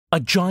A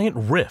giant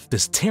rift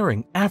is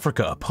tearing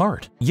Africa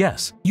apart.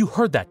 Yes, you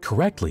heard that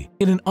correctly.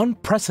 In an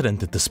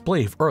unprecedented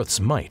display of Earth's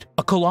might,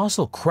 a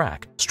colossal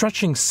crack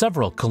stretching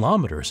several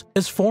kilometers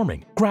is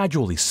forming,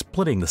 gradually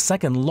splitting the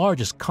second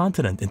largest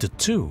continent into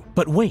two.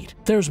 But wait,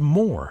 there's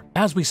more.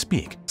 As we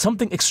speak,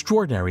 something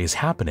extraordinary is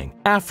happening.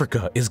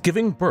 Africa is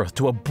giving birth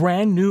to a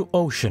brand new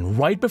ocean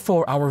right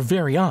before our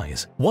very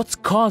eyes. What's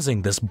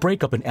causing this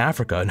breakup in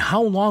Africa, and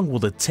how long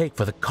will it take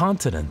for the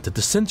continent to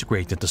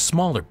disintegrate into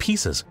smaller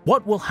pieces?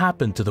 What will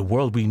happen to the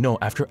world we know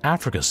after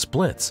Africa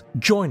splits?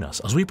 Join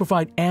us as we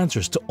provide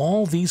answers to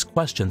all these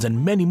questions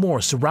and many more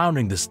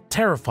surrounding this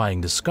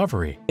terrifying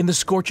discovery. In the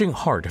scorching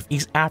heart of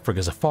East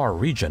Africa's Afar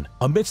region,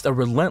 amidst a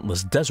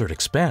relentless desert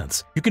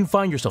expanse, you can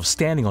find yourself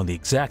standing on the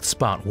exact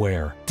spot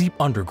where, deep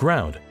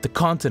underground, the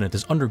continent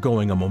is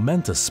undergoing a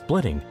momentous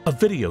splitting. A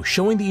video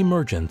showing the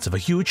emergence of a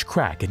huge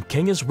crack in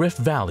Kenya's Rift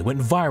Valley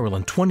went viral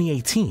in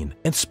 2018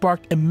 and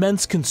sparked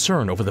immense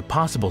concern over the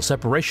possible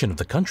separation of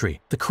the country.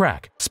 The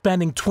crack,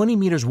 spanning 20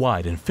 meters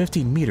wide and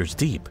 15 meters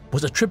deep,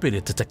 was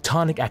attributed to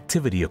tectonic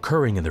activity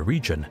occurring in the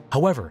region.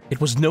 However,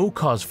 it was no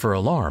cause for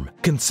alarm,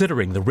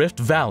 considering the Rift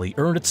Valley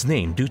earned its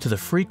name due to the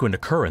frequent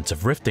occurrence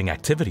of rifting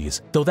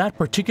activities. Though that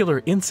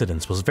particular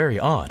incident was very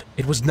odd,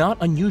 it was not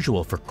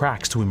unusual for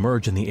cracks to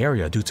emerge in the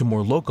area due to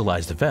more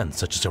localized events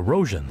such as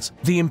erosions.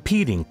 The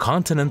impeding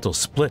continental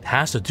split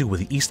has to do with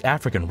the East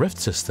African Rift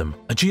System,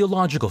 a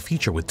geological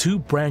feature with two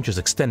branches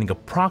extending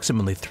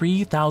approximately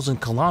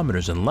 3,000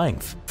 kilometers in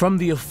length, from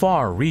the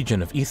Afar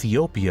region of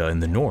Ethiopia in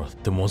the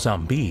north to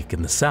Mozambique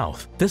in the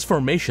south. This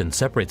formation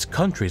separates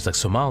countries like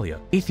Somalia,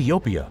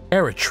 Ethiopia,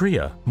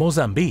 Eritrea,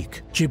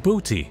 Mozambique,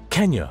 Djibouti,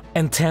 Kenya,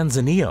 and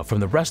Tanzania from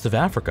the rest of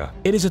Africa.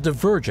 It is a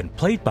divergent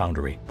plate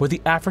boundary where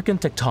the African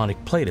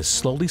tectonic plate is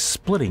slowly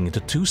splitting into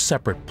two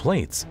separate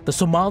plates, the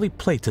Somali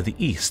plate to the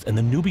east and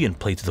the Nubian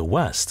plate to the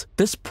west.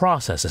 This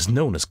process is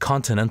known as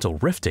continental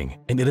rifting,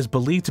 and it is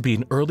believed to be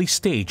an early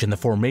stage in the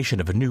formation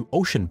of a new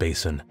ocean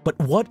basin. But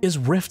what is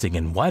rifting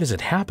and why does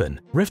it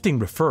happen? Rifting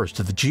refers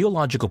to the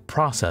geological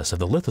process of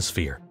the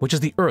lithosphere, which is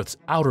the Earth's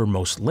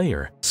outermost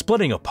layer,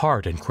 splitting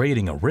apart and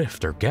creating a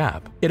rift or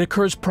gap. It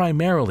occurs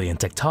primarily in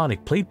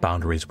tectonic plate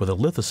boundaries where the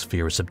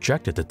lithosphere is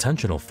subjected to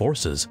tensional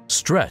forces,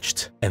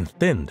 stretched and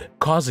thinned,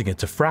 causing it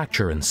to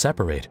fracture and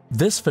separate.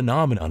 This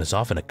phenomenon is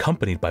often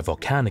accompanied by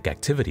volcanic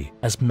activity,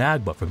 as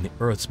magma from the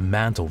Earth's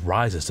mantle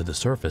rises to the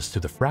surface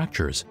through the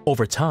fractures.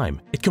 Over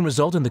time, it can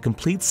result in the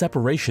complete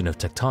separation of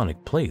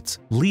tectonic plates,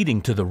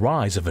 leading to the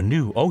rise of a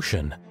new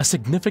ocean. A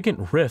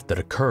significant rift that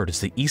occurred is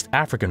the East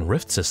African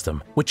Rift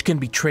System, which can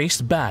be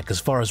traced back as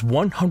far as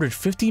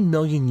 150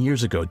 million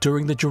years ago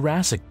during the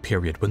Jurassic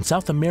period, when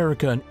South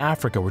America and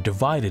Africa were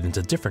divided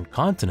into different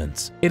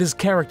continents. It is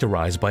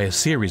characterized by a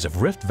series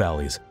of rift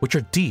valleys, which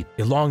are deep,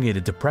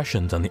 elongated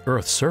depressions on the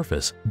Earth's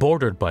surface,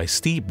 bordered by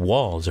steep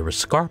walls or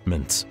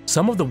escarpments.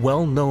 Some of the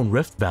well-known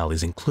rift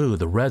valleys include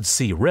the Red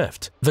Sea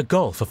Rift, the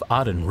Gulf of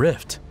Aden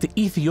Rift, the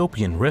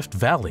Ethiopian Rift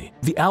Valley,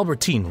 the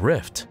Albertine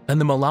Rift, and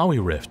the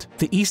Malawi Rift.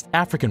 The East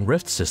African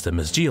Rift System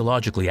is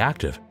geologically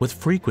active, with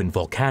frequent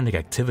volcanic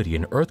activity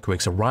and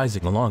earthquakes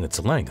arising along its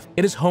length.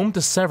 It is home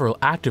to several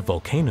active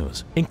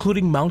volcanoes,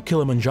 including Mount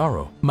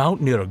Kilimanjaro,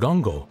 Mount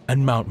Nyiragongo,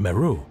 and Mount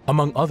Meru,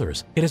 among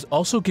others. It has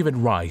also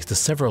given rise to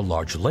several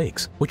large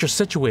lakes, which are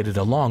situated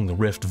along the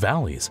rift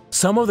valleys.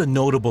 Some of the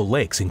notable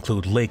lakes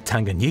include Lake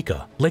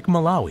Tanganyika, Lake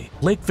Malawi,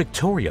 Lake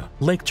Victoria,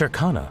 Lake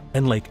Turkana,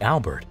 and Lake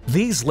Albert.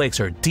 These lakes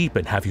are deep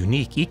and have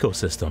unique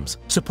ecosystems,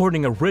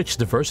 supporting a rich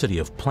diversity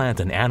of plant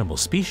and animal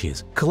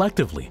species.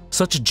 Collectively,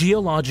 such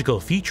geological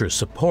features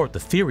support the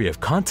theory of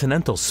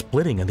continental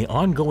splitting and the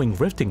ongoing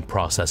rifting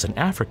process in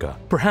Africa.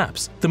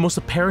 Perhaps the most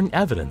apparent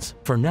evidence,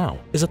 for now,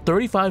 is a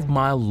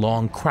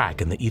 35-mile-long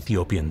crack in the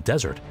Ethiopian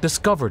desert,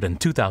 discovered in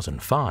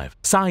 2005.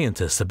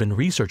 Scientists have been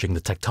researching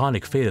the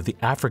tectonic fate of the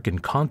African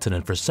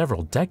continent for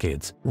several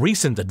decades.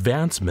 Recent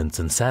advancements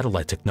in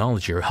satellite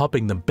technology are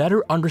helping them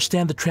better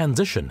understand the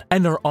transition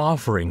and are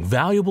offering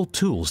valuable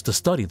tools to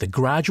study the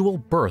gradual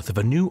birth of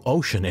a new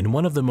ocean in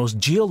one of the most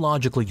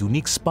geologically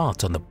unique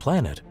spots on the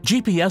planet.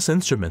 GPS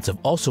instruments have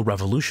also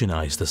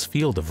revolutionized this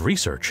field of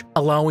research,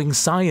 allowing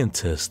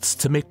scientists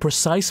to make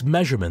precise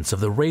measurements of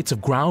the rates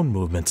of ground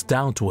movements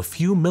down to a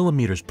few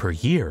millimeters per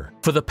year.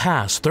 For the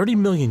past 30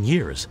 million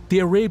years, the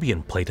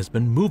Arabian Plate has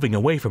been moving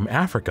away from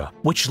Africa,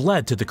 which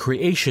led to the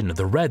creation of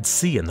the Red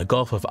Sea and the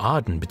Gulf of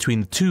Aden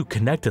between the two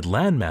connected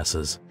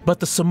landmasses. But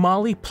the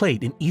Somali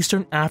Plate in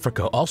eastern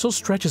Africa also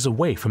stretches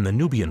away from the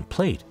Nubian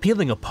Plate,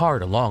 peeling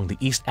apart along the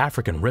East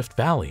African Rift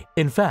Valley.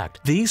 In fact,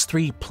 these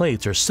three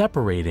plates are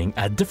separating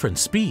at different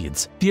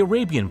speeds. The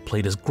Arabian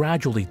Plate is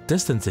gradually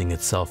distancing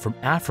itself from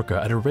Africa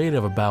at a rate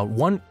of about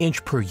 1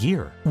 inch per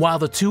year, while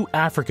the two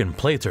African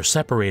plates are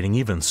separating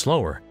even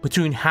slower.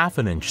 between half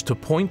an inch to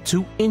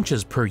 0.2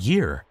 inches per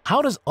year.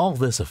 How does all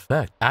this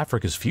affect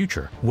Africa's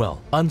future?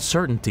 Well,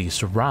 uncertainty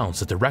surrounds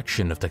the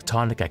direction of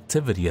tectonic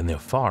activity in the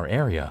Afar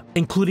area,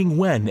 including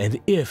when and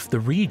if the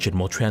region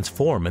will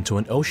transform into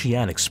an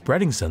oceanic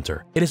spreading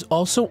center. It is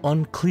also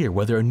unclear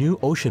whether a new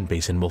ocean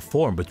basin will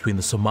form between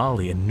the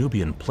Somali and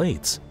Nubian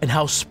plates, and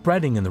how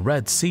spreading in the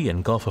Red Sea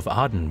and Gulf of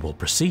Aden will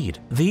proceed.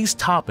 These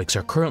topics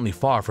are currently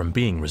far from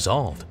being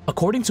resolved.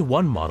 According to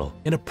one model,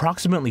 in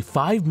approximately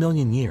 5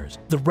 million years,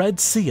 the Red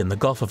Sea and the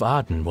Gulf of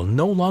Aden will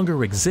no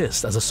longer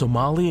exist as the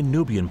Somali and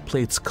Nubian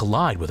plates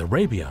collide with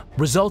Arabia,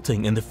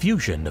 resulting in the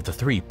fusion of the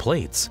three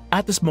plates.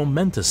 At this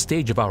momentous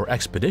stage of our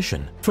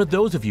expedition, for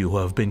those of you who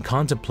have been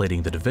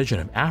contemplating the division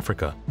of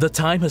Africa, the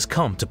time has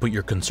come to put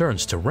your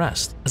concerns to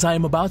rest, as I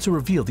am about to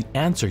reveal the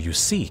answer you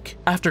seek.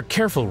 After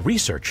careful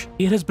research,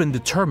 it has been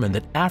determined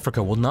that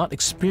Africa will not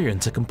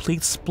experience a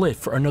complete split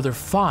for another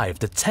 5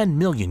 to 10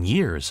 million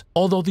years.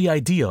 Although the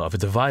idea of a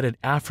divided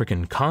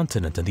African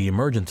continent and the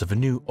emergence of a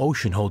new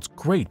ocean holds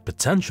great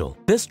potential,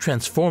 this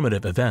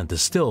transformative event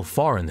is still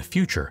far in the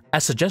future,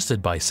 as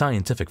suggested by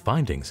scientific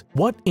findings.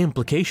 What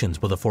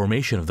implications will the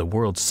formation of the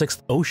world's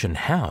sixth ocean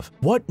have?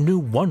 What new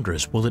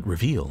wonders will it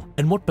reveal?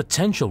 And what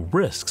potential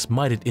risks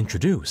might it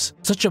introduce?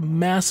 Such a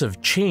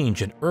massive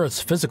change in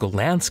Earth's physical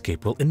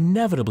landscape will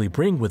inevitably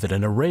bring with it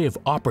an array of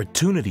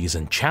opportunities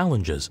and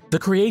challenges. The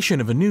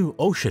creation of a new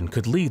ocean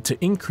could lead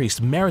to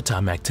increased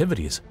maritime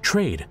activities,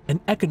 trade, and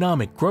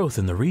economic growth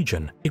in the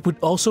region. It would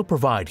also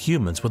provide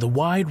humans with a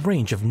wide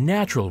range of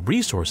natural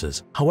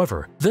resources.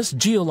 However, this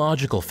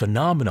geological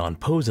phenomenon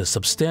poses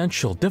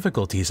substantial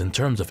difficulties in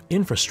terms of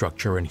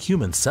infrastructure and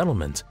human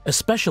settlement,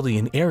 especially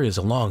in areas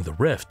along the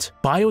rift.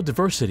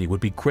 Biodiversity would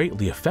be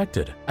greatly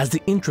affected, as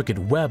the intricate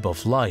web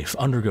of life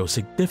undergoes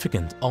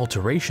significant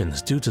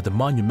alterations due to the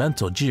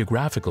monumental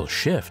geographical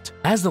shift.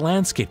 As the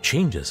landscape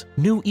changes,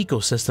 new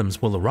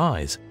ecosystems will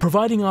arise,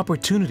 providing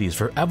opportunities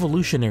for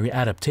evolutionary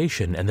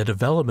adaptation and the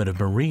development of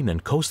marine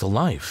and coastal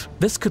life.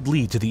 This could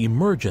lead to the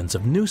emergence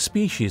of new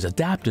species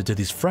adapted to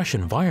these fresh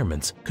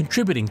environments,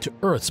 contributing to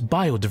Earth's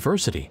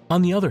biodiversity.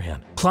 On the other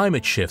hand,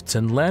 climate shifts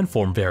and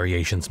landform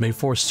variations may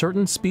force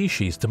certain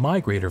species to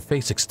migrate or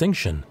face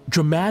extinction.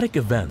 Dramatic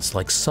events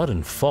like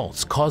sudden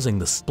faults causing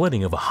the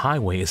splitting of a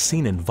highway as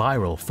seen in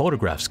viral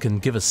photographs can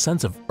give a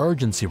sense of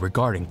urgency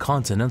regarding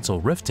continental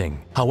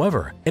rifting.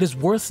 However, it is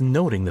worth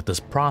noting that this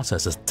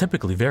process is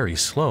typically very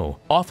slow,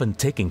 often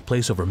taking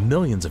place over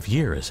millions of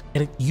years,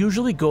 and it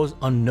usually goes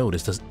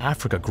unnoticed as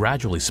Africa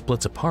gradually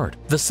splits apart.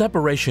 The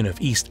separation of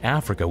East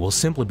Africa will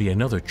simply be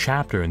another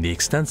chapter in the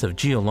extensive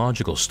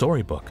geological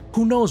storybook.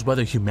 Who knows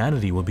whether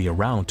humanity will be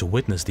around to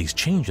witness these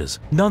changes?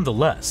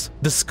 Nonetheless,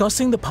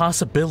 discussing the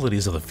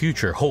possibilities of the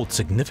future holds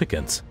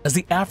significance, as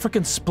the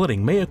African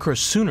splitting may occur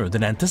sooner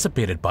than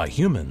anticipated by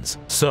humans.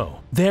 So,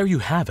 there you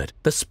have it.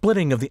 The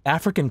splitting of the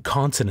African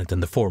continent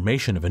and the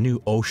formation of a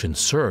new ocean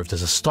serves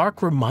as a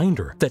stark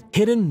reminder that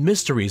hidden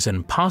mysteries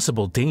and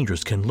possible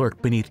dangers can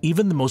lurk beneath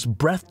even the most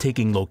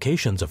breathtaking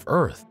locations of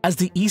Earth. As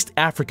the East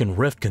African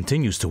rift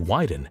continues to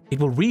widen, it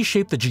will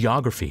reshape the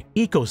geography,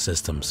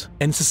 ecosystems,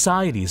 and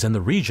societies in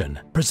the region,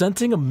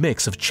 presenting a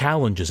mix of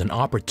challenges and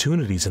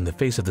opportunities in the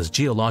face of this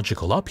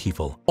geological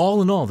upheaval.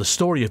 All in all, the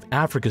story of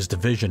Africa's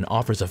division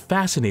offers a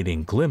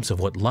fascinating glimpse of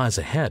what lies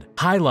ahead,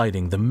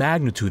 highlighting the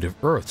magnitude of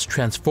Earth's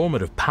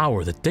transformative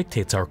power that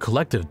dictates our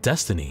collective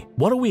destiny.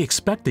 What are we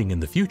expecting in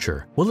the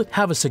future? Will it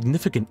have a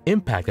significant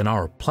impact on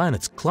our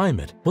planet's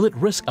climate? Will it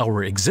risk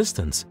our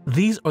existence?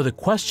 These are the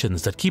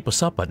questions that keep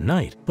us up at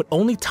night, but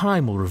only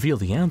time will reveal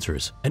the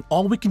answers, and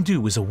all we can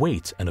do is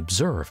await and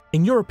observe.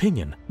 In your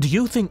opinion, do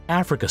you think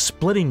Africa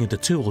splitting into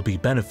two will be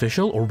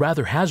beneficial or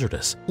rather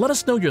hazardous? Let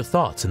us know your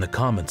thoughts in the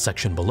comments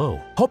section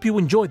below. Hope you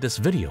enjoyed this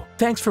video.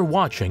 Thanks for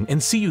watching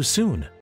and see you soon.